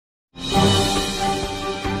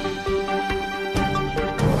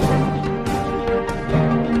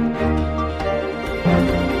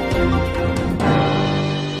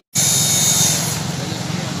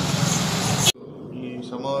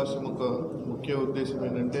ముఖ్య ఉద్దేశం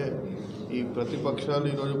ఏంటంటే ఈ ప్రతిపక్షాలు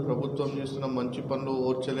ఈరోజు ప్రభుత్వం చేస్తున్న మంచి పనులు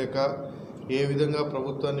ఓర్చలేక ఏ విధంగా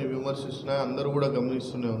ప్రభుత్వాన్ని విమర్శిస్తున్నాయో అందరూ కూడా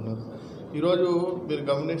గమనిస్తూనే ఉన్నారు. ఈరోజు మీరు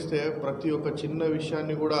గమనిస్తే ప్రతి ఒక్క చిన్న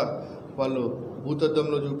విషయాన్ని కూడా వాళ్ళు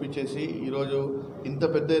భూతద్దంలో చూపించేసి ఈరోజు ఇంత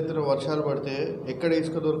పెద్ద ఎత్తున వర్షాలు పడితే ఎక్కడ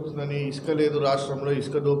ఇసుక దొరుకుతుందని, ఇసుక లేదు రాష్ట్రంలో,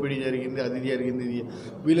 ఇసుక దోపిడీ జరిగింది, అది జరిగింది, ఇది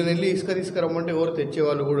వీళ్ళని వెళ్ళి ఇసుక రమ్మంటే ఎవరు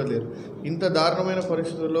తెచ్చేవాళ్ళు కూడా లేరు. ఇంత దారుణమైన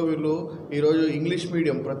పరిస్థితుల్లో వీళ్ళు ఈరోజు ఇంగ్లీష్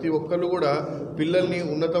మీడియం ప్రతి ఒక్కళ్ళు కూడా పిల్లల్ని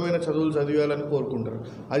ఉన్నతమైన చదువులు చదివేయాలని కోరుకుంటారు.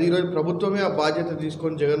 అది ఈరోజు ప్రభుత్వమే ఆ బాధ్యత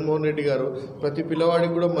తీసుకొని జగన్మోహన్ రెడ్డి గారు ప్రతి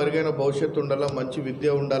పిల్లవాడికి కూడా మెరుగైన భవిష్యత్తు ఉండాలా, మంచి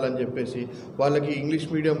విద్య ఉండాలని చెప్పేసి వాళ్ళకి ఇంగ్లీష్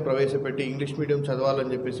మీడియం ప్రవేశపెట్టి ఇంగ్లీష్ మీడియం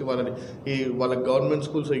చదవాలని చెప్పేసి వాళ్ళ గవర్నమెంట్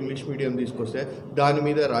స్కూల్స్ ఇంగ్లీష్ మీడియం తీసుకొస్తే దాని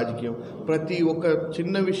మీద రాజకీయం, ప్రతి ఒక్క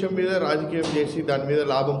చిన్న విషయం మీద రాజకీయం చేసి దాని మీద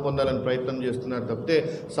లాభం పొందాలని ప్రయత్నం చేస్తున్నారు తప్పితే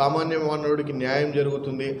సామాన్య మానవుడికి న్యాయం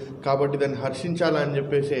జరుగుతుంది కాబట్టి దాన్ని హర్షించాలని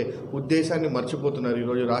చెప్పేసి ఉద్దేశాన్ని మర్చిపోతున్నారు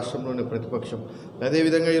ఈరోజు రాష్ట్రంలోని ప్రతిపక్షం.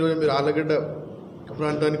 అదేవిధంగా ఈరోజు మీరు ఆళ్ళగడ్డ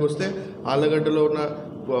ప్రాంతానికి వస్తే ఆళ్ళగడ్డలో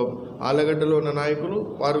ఉన్న నాయకులు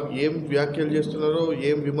వారు ఏం వ్యాఖ్యలు చేస్తున్నారో,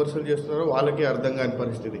 ఏం విమర్శలు చేస్తున్నారో వాళ్ళకే అర్థం కాని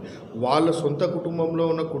పరిస్థితి. వాళ్ళ సొంత కుటుంబంలో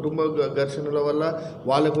ఉన్న కుటుంబ ఘర్షణల వల్ల,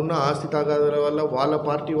 వాళ్ళకున్న ఆస్తి తగాదాల వల్ల వాళ్ళ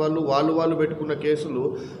పార్టీ వాళ్ళు పెట్టుకున్న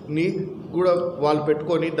కేసులుని కూడా వాళ్ళు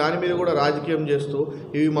పెట్టుకొని దాని మీద కూడా రాజకీయం చేస్తూ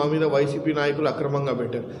ఇవి మా మీద వైసీపీ నాయకులు అక్రమంగా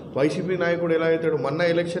పెట్టారు. వైసీపీ నాయకుడు ఎలా అవుతాడు? మొన్న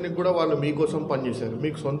ఎలక్షన్కి కూడా వాళ్ళు మీకోసం పనిచేశారు.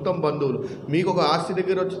 మీకు సొంతం బంధువులు మీకు ఒక ఆస్తి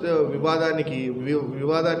దగ్గర వచ్చే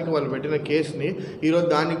వివాదానికి వాళ్ళు పెట్టిన కేసుని ఈరోజు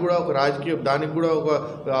దానికి కూడా ఒక రాజకీయ, దానికి కూడా ఒక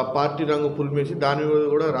పార్టీ రంగు పులిమేసి దాని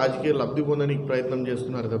కూడా రాజకీయ లబ్ధి పొందడానికి ప్రయత్నం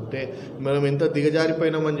చేస్తున్నారు తప్పితే మనం ఎంత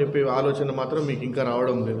దిగజారిపోయినామని చెప్పే ఆలోచన మాత్రం మీకు ఇంకా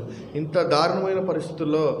రావడం లేదు. ఇంత దారుణమైన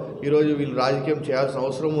పరిస్థితుల్లో ఈరోజు వీళ్ళు రాజకీయం చేయాల్సిన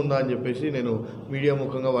అవసరం ఉందా అని చెప్పేసి నేను మీడియా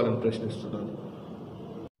ముఖంగా వాళ్ళని ప్రశ్నిస్తున్నాను.